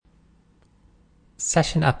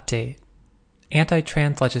Session update.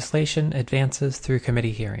 Anti-trans legislation advances through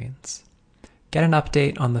committee hearings. Get an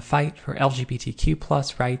update on the fight for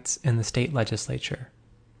LGBTQ+ rights in the state legislature.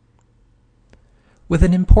 With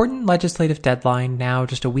an important legislative deadline now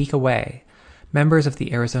just a week away, members of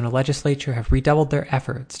the Arizona legislature have redoubled their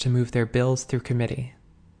efforts to move their bills through committee.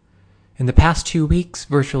 In the past 2 weeks,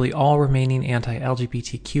 virtually all remaining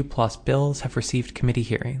anti-LGBTQ+ bills have received committee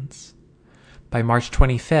hearings. By March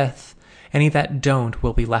 25th, any that don't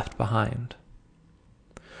will be left behind.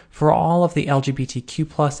 For all of the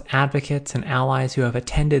LGBTQ+ advocates and allies who have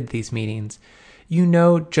attended these meetings, you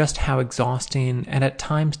know just how exhausting and at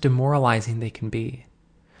times demoralizing they can be.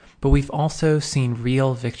 But we've also seen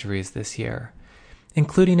real victories this year,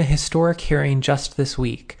 including a historic hearing just this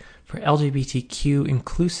week for LGBTQ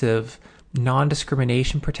inclusive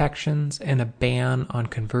non-discrimination protections and a ban on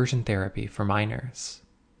conversion therapy for minors.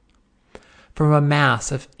 From a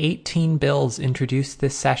mass of 18 bills introduced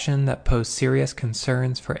this session that pose serious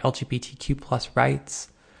concerns for LGBTQ+ rights,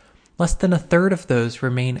 less than a third of those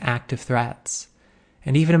remain active threats.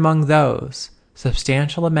 And even among those,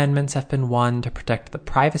 substantial amendments have been won to protect the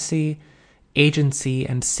privacy, agency,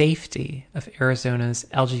 and safety of Arizona's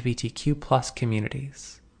LGBTQ+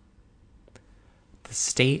 communities. The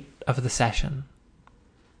state of the session.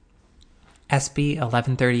 SB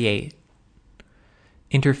 1138.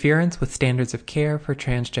 Interference with standards of care for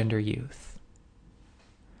transgender youth.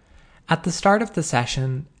 At the start of the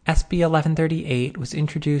session, SB 1138 was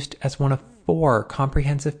introduced as one of 4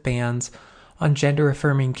 comprehensive bans on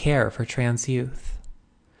gender-affirming care for trans youth.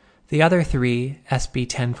 The other 3, SB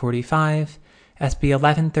 1045, SB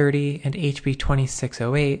 1130, and HB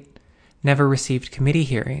 2608, never received committee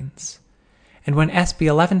hearings. And when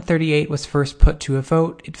SB 1138 was first put to a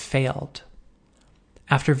vote, it failed.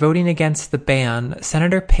 After voting against the ban,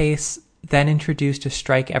 Senator Pace then introduced a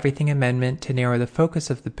Strike Everything amendment to narrow the focus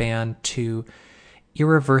of the ban to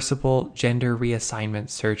irreversible gender reassignment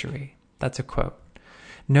surgery. That's a quote.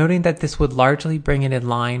 Noting that this would largely bring it in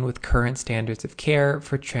line with current standards of care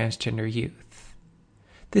for transgender youth.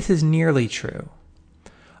 This is nearly true.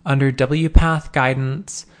 Under WPATH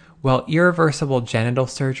guidance, while irreversible genital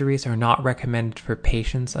surgeries are not recommended for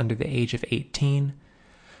patients under the age of 18,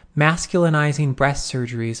 masculinizing breast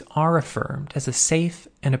surgeries are affirmed as a safe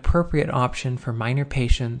and appropriate option for minor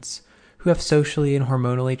patients who have socially and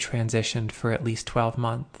hormonally transitioned for at least 12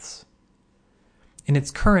 months. In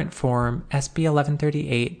its current form, SB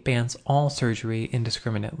 1138 bans all surgery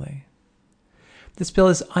indiscriminately. This bill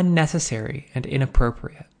is unnecessary and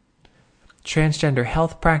inappropriate. Transgender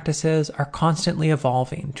health practices are constantly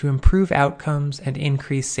evolving to improve outcomes and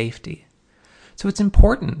increase safety. So it's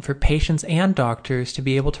important for patients and doctors to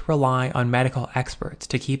be able to rely on medical experts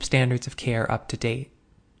to keep standards of care up to date.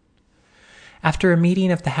 After a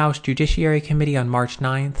meeting of the House Judiciary Committee on March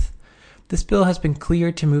 9th, this bill has been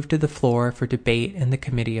cleared to move to the floor for debate in the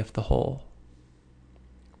Committee of the Whole.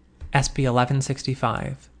 SB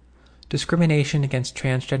 1165, Discrimination Against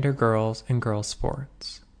Transgender Girls in Girls'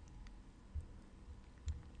 Sports.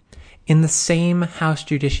 In the same House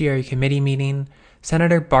Judiciary Committee meeting,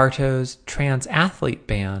 Senator Bartow's trans athlete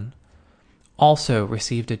ban also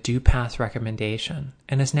received a due pass recommendation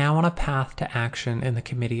and is now on a path to action in the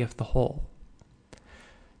Committee of the Whole.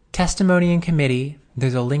 Testimony in committee,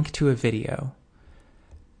 there's a link to a video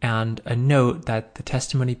and a note that the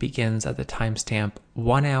testimony begins at the timestamp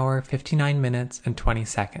 1 hour, 59 minutes, and 20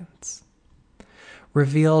 seconds.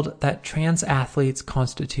 Revealed that trans athletes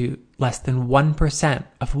constitute less than 1%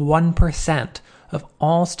 of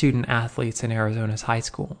all student athletes in Arizona's high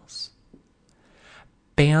schools.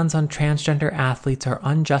 Bans on transgender athletes are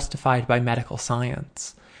unjustified by medical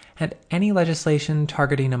science, and any legislation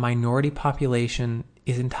targeting a minority population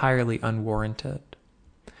is entirely unwarranted.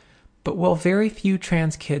 But while very few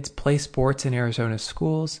trans kids play sports in Arizona's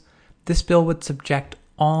schools, this bill would subject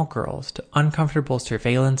all girls to uncomfortable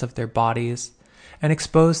surveillance of their bodies and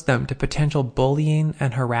expose them to potential bullying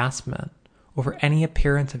and harassment over any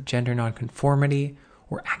appearance of gender nonconformity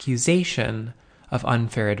or accusation of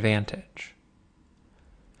unfair advantage.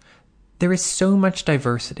 There is so much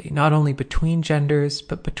diversity, not only between genders,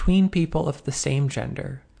 but between people of the same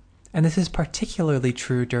gender, and this is particularly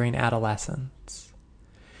true during adolescence.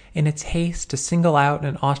 In its haste to single out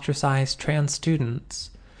and ostracize trans students,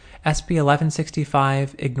 SB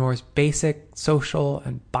 1165 ignores basic social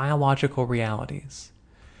and biological realities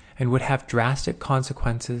and would have drastic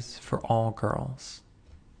consequences for all girls.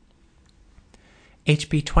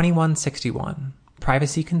 HB 2161,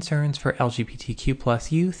 Privacy Concerns for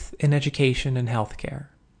LGBTQ+ Youth in Education and Healthcare.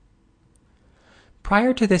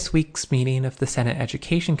 Prior to this week's meeting of the Senate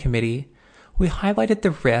Education Committee, we highlighted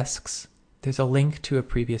the risks there's a link to a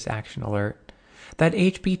previous action alert that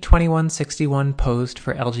HB 2161 posed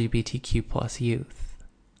for LGBTQ+ youth.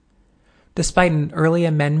 Despite an early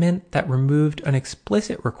amendment that removed an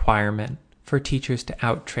explicit requirement for teachers to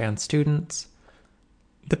out trans students,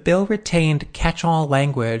 the bill retained catch-all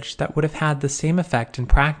language that would have had the same effect in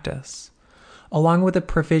practice, along with a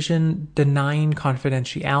provision denying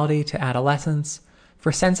confidentiality to adolescents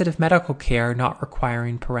for sensitive medical care not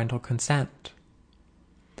requiring parental consent.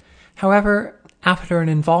 However, after an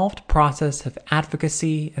involved process of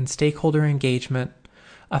advocacy and stakeholder engagement,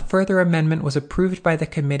 a further amendment was approved by the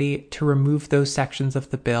committee to remove those sections of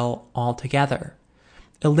the bill altogether,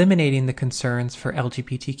 eliminating the concerns for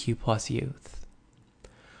LGBTQ+ youth.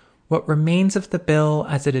 What remains of the bill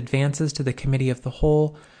as it advances to the committee of the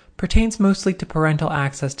whole pertains mostly to parental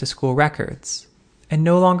access to school records, and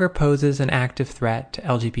no longer poses an active threat to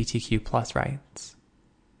LGBTQ+ rights.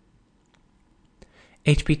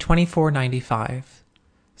 HB 2495,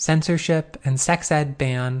 Censorship and Sex Ed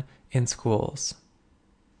Ban in Schools.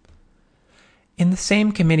 In the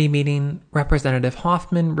same committee meeting, Representative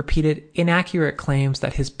Hoffman repeated inaccurate claims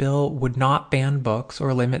that his bill would not ban books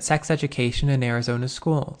or limit sex education in Arizona's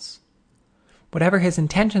schools. Whatever his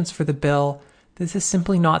intentions for the bill, this is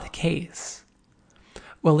simply not the case.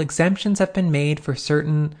 While exemptions have been made for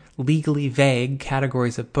certain legally vague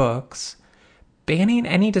categories of books, banning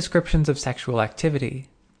any descriptions of sexual activity,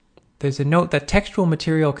 there's a note that textual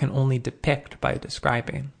material can only depict by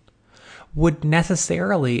describing, would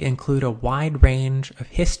necessarily include a wide range of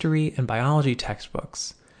history and biology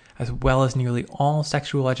textbooks, as well as nearly all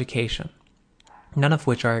sexual education, none of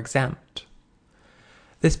which are exempt.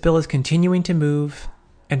 This bill is continuing to move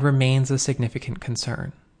and remains a significant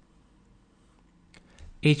concern.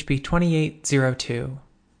 HB 2802,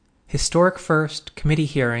 Historic First Committee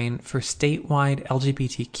Hearing for Statewide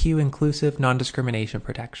LGBTQ Inclusive Non-Discrimination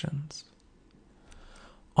Protections.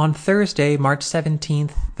 On Thursday, March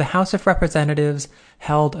 17th, the House of Representatives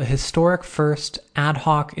held a historic first ad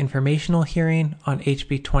hoc informational hearing on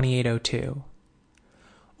HB 2802.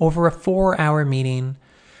 Over a 4-hour meeting,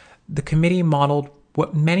 the committee modeled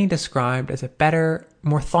what many described as a better,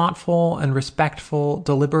 more thoughtful and respectful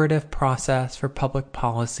deliberative process for public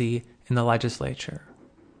policy in the legislature.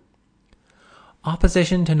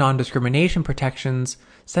 Opposition to non-discrimination protections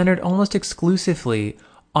centered almost exclusively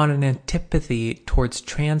on an antipathy towards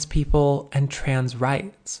trans people and trans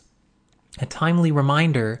rights, a timely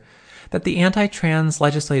reminder that the anti-trans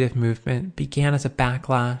legislative movement began as a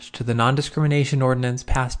backlash to the non-discrimination ordinance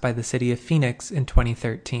passed by the city of Phoenix in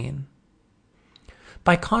 2013.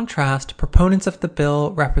 By contrast, proponents of the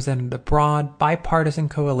bill represented a broad, bipartisan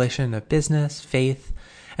coalition of business, faith,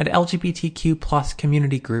 and LGBTQ+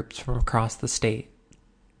 community groups from across the state.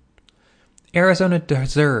 Arizona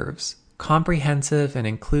deserves comprehensive and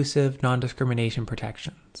inclusive non-discrimination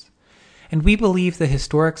protections, and we believe the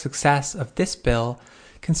historic success of this bill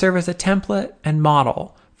can serve as a template and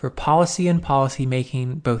model for policy and policy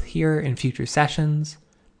making both here in future sessions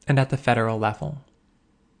and at the federal level.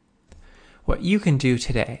 What you can do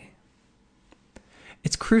today.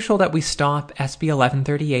 It's crucial that we stop SB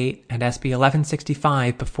 1138 and SB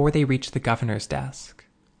 1165 before they reach the governor's desk.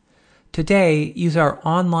 Today, use our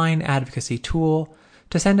online advocacy tool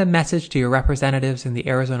to send a message to your representatives in the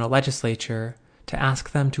Arizona legislature to ask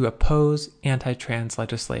them to oppose anti-trans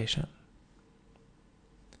legislation.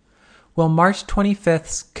 While March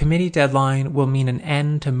 25th's committee deadline will mean an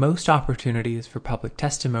end to most opportunities for public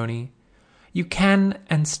testimony, you can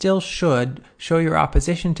and still should show your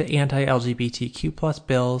opposition to anti-LGBTQ+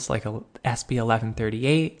 bills like SB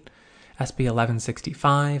 1138, SB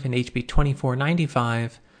 1165, and HB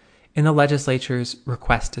 2495 in the legislature's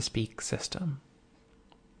Request to Speak system.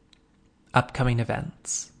 Upcoming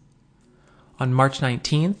events. On March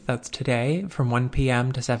 19th, that's today, from 1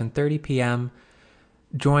 p.m. to 7:30 p.m.,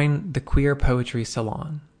 join the Queer Poetry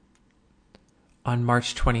Salon. On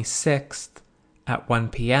March 26th, at 1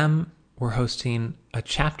 p.m., we're hosting a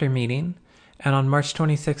chapter meeting, and on March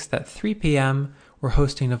 26th at 3 p.m., we're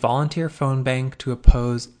hosting a volunteer phone bank to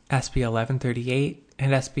oppose SB 1138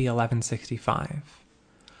 and SB 1165.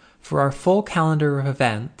 For our full calendar of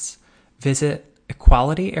events, visit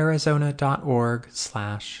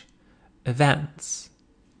equalityarizona.org/events.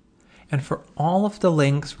 And for all of the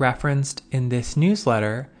links referenced in this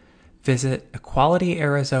newsletter, visit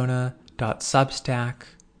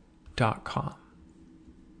equalityarizona.substack.com.